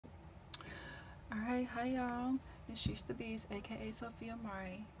Alright, hi y'all. It's Sheesh the Beast, aka Sophia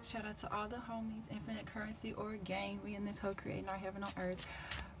Mari. Shout out to all the homies, infinite currency or gang. We in this whole creating our heaven on earth.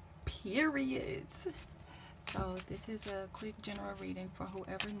 Period. So this is a quick general reading for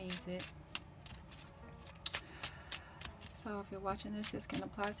whoever needs it. So if you're watching this can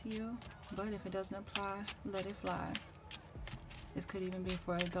apply to you, but if it doesn't apply, let it fly. This could even be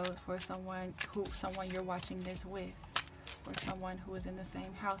for someone you're watching this with, or someone who is in the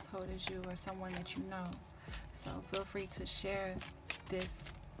same household as you, or someone that you know. So feel free to share this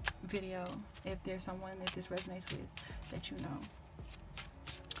video if there's someone that this resonates with that you know.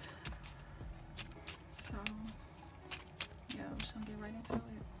 So yeah, we're just gonna get right into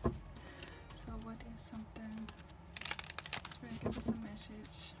it. So what is something? Spirit, give us a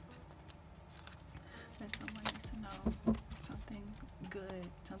message that someone needs to know. Something good,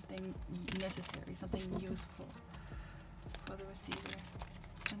 something necessary, something useful for the receiver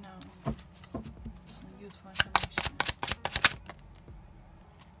to know. Some useful information.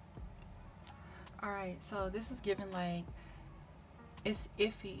 Alright, so this is given like it's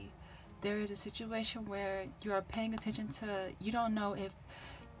iffy. There is a situation where you are paying attention to, you don't know if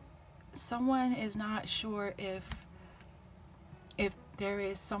someone is not sure if there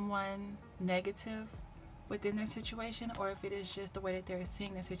is someone negative within their situation, or if it is just the way that they're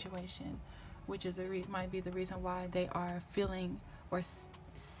seeing the situation, which is might be the reason why they are feeling or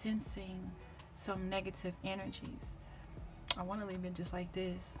sensing some negative energies. I want to leave it just like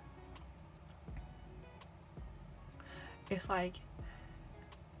this. It's like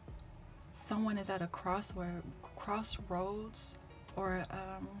someone is at a crossroads, or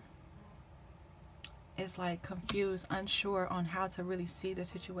is like confused, unsure on how to really see the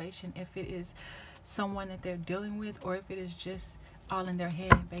situation, if it is someone that they're dealing with, or if it is just all in their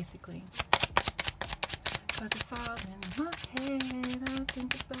head, basically. Because it's all in my head, I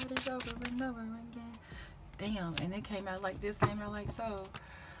think about it over and over again. Damn, and it came out like this, came out like so.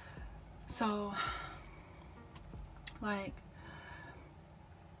 So, like,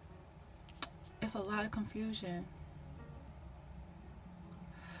 it's a lot of confusion.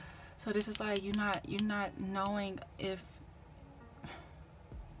 So this is like you're not knowing if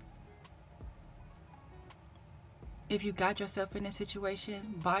you got yourself in this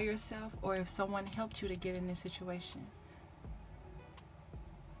situation by yourself, or if someone helped you to get in this situation.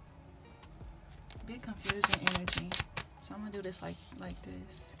 Big confusion energy. So I'm gonna do this like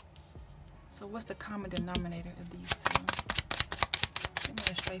this. So what's the common denominator of these two? Give me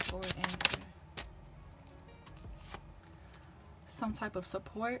a straightforward answer. Some type of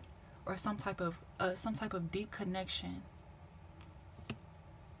support, or some type of deep connection.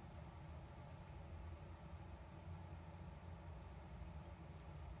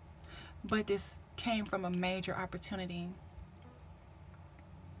 But this came from a major opportunity.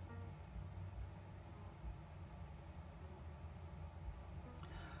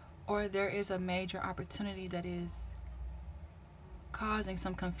 Or there is a major opportunity that is causing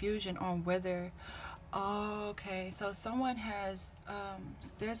some confusion on whether, okay, so someone has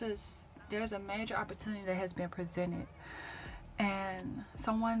there's a major opportunity that has been presented, and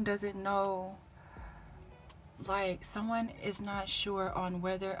someone doesn't know, like someone is not sure on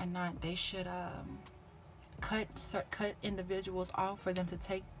whether or not they should cut individuals off for them to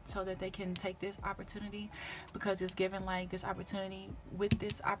take, so that they can take this opportunity, because it's given like this opportunity, with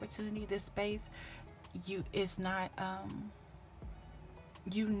this opportunity, this space, it's not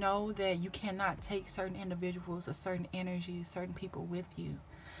you know that you cannot take certain individuals or certain energies, certain people with you.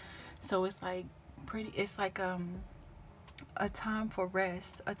 So it's like it's like a time for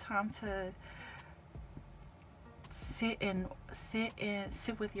rest, a time to sit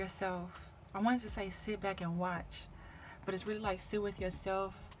with yourself. I wanted to say sit back and watch, but it's really like sit with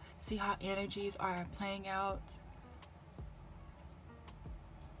yourself, see how energies are playing out.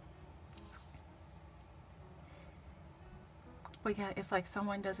 But yeah, it's like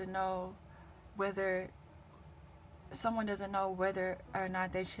someone doesn't know whether or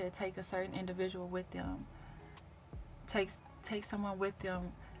not they should take a certain individual with them, take someone with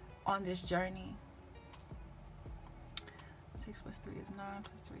them on this journey. 6 plus 3 is 9,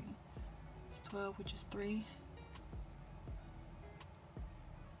 plus 3 is 12, which is 3.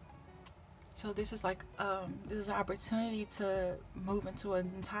 So this is like this is an opportunity to move into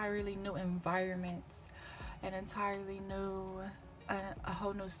an entirely new environment, an entirely new, a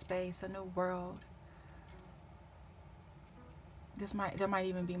whole new space, a new world. There might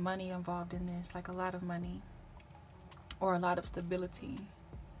even be money involved in this, like a lot of money, or a lot of stability.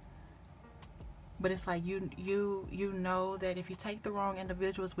 But it's like you know that if you take the wrong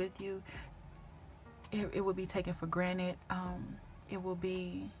individuals with you, it will be taken for granted. It will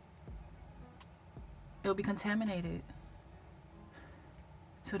be It'll be contaminated.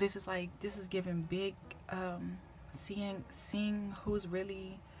 So this is like, this is giving big, seeing who's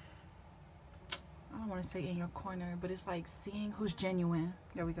really, I don't want to say in your corner, but it's like seeing who's genuine.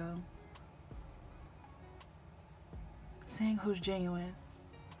 There we go. Seeing who's genuine.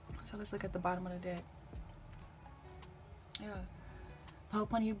 So let's look at the bottom of the deck. Yeah. The whole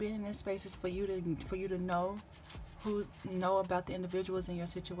point of you being in this space is for you to know about the individuals in your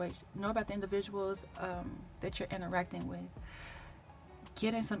situation, know about the individuals that you're interacting with,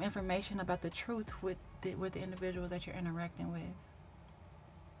 getting some information about the truth with the individuals that you're interacting with.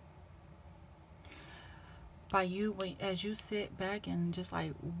 By you, as you sit back and just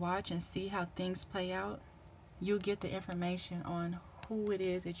like watch and see how things play out, you'll get the information on who it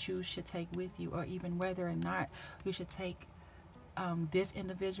is that you should take with you, or even whether or not you should take this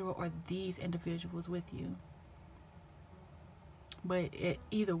individual or these individuals with you. But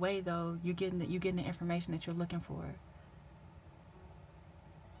either way, though, you're getting the information that you're looking for.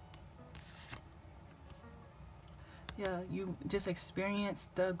 Yeah, you just experience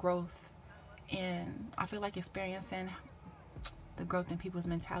the growth, and I feel like experiencing the growth in people's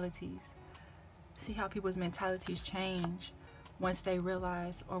mentalities. See how people's mentalities change once they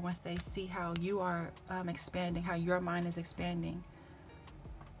realize, or once they see how you are expanding, how your mind is expanding.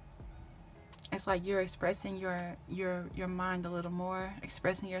 It's like you're expressing your mind a little more,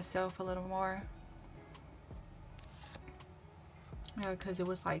 expressing yourself a little more. Yeah, because it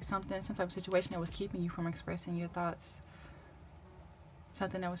was like some type of situation that was keeping you from expressing your thoughts.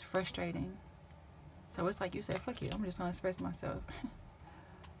 Something that was frustrating. So it's like you said, fuck it, I'm just gonna express myself.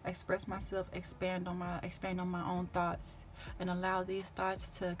 Express myself, expand on my own thoughts, and allow these thoughts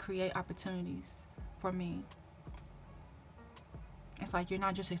to create opportunities for me. It's like you're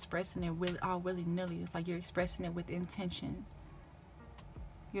not just expressing it all willy-nilly. It's like you're expressing it with intention.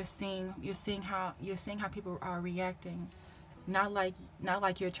 You're seeing how people are reacting. Not like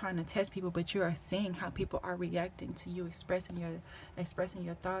you're trying to test people, but you are seeing how people are reacting to you expressing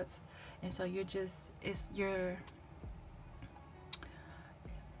your thoughts. And so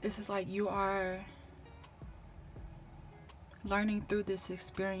this is like you are learning through this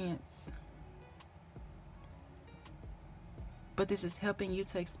experience. But this is helping you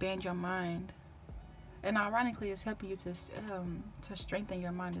to expand your mind. And ironically, it's helping you to strengthen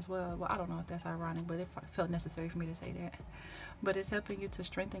your mind as well. Well, I don't know if that's ironic, but it felt necessary for me to say that. But it's helping you to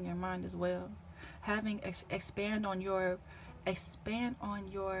strengthen your mind as well. Having expand on your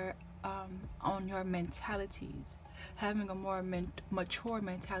mentalities. Having a more mature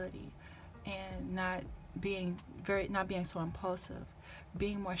mentality, and not being so impulsive.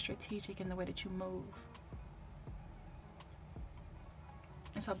 Being more strategic in the way that you move.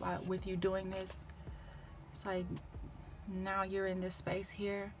 And so with you doing this, it's like now you're in this space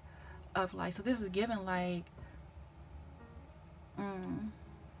here of like, so this is given like,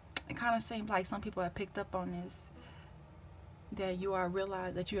 it kind of seems like some people have picked up on this, that you are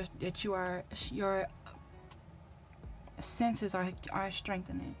realize that your senses are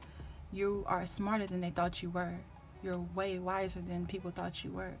strengthening. You are smarter than they thought you were. You're way wiser than people thought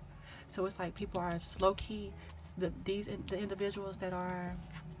you were. So it's like people are low key, the individuals that are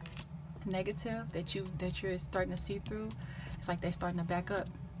negative that you're starting to see through, it's like they're starting to back up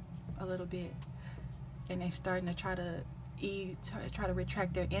a little bit, and they're starting to try to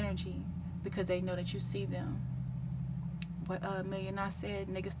retract their energy, because they know that you see them. What Millionaire said,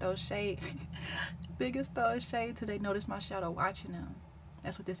 niggas throw shade. Niggas throw shade till they notice my shadow watching them.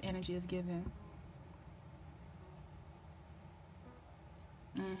 That's what this energy is giving.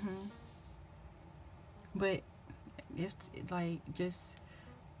 But it's like just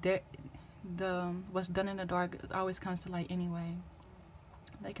what's done in the dark always comes to light anyway.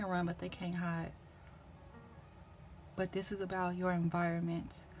 They can run, but they can't hide. But this is about your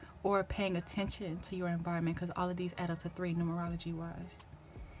environment, or paying attention to your environment, because all of these add up to 3 numerology wise.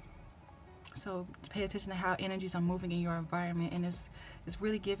 So pay attention to how energies are moving in your environment, and it's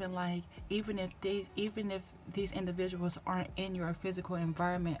really given like, even if these individuals aren't in your physical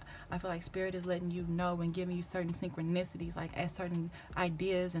environment, I feel like Spirit is letting you know and giving you certain synchronicities, like as certain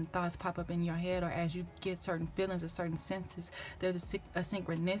ideas and thoughts pop up in your head, or as you get certain feelings or certain senses, there's a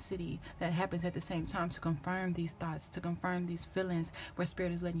synchronicity that happens at the same time to confirm these thoughts, to confirm these feelings, where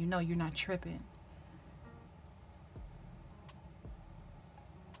Spirit is letting you know you're not tripping.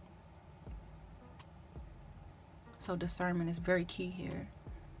 So discernment is very key here.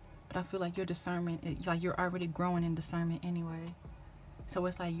 But I feel like your discernment, like you're already growing in discernment anyway. So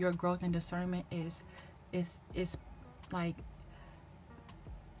it's like your growth in discernment is like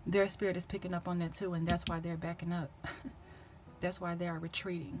their spirit is picking up on that too, and that's why they're backing up. That's why they are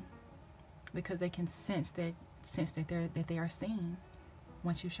retreating. because they can sense that they are seen.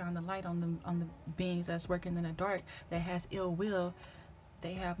 Once you shine the light on the beings that's working in the dark that has ill will,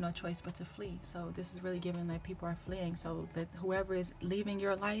 they have no choice but to flee. So this is really giving that people are fleeing. So that whoever is leaving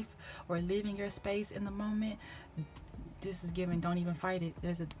your life or leaving your space in the moment, this is giving, don't even fight it.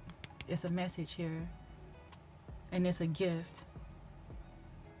 It's a message here, and it's a gift.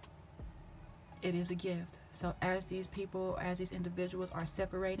 It is a gift. So as these individuals are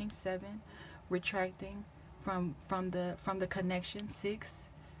separating, 7, retracting from the connection, 6,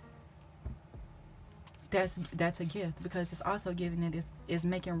 that's a gift, because it's also giving it is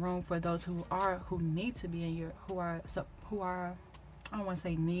making room for those who need to be in your, who are I don't want to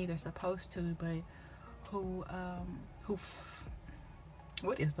say need or supposed to, but who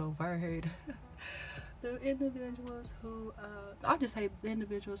what is the word? The individuals who I'll just say the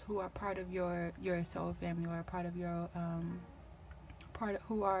individuals who are part of your soul family, or part of your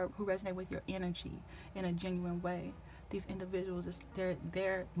who resonate with your energy in a genuine way. These individuals,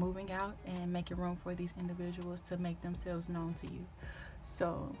 they're moving out and making room for these individuals to make themselves known to you.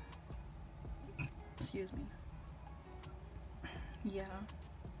 So, excuse me. Yeah.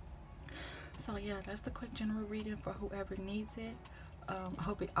 So yeah, that's the quick general reading for whoever needs it.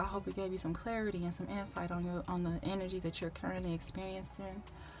 I hope it gave you some clarity and some insight on the energy that you're currently experiencing.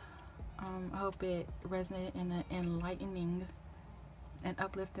 I hope it resonated in an enlightening and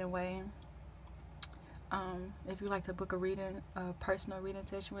uplifting way. If you'd like to book a personal reading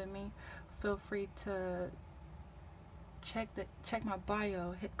session with me, feel free to check my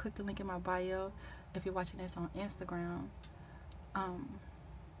bio. Click the link in my bio if you're watching this on Instagram.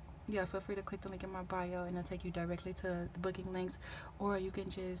 Yeah, feel free to click the link in my bio, and it'll take you directly to the booking links, or you can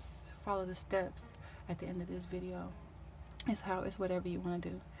just follow the steps at the end of this video. It's whatever you want to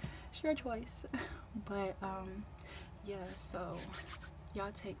do. It's your choice. But yeah, so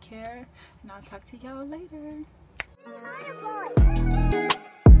y'all take care, and I'll talk to y'all later.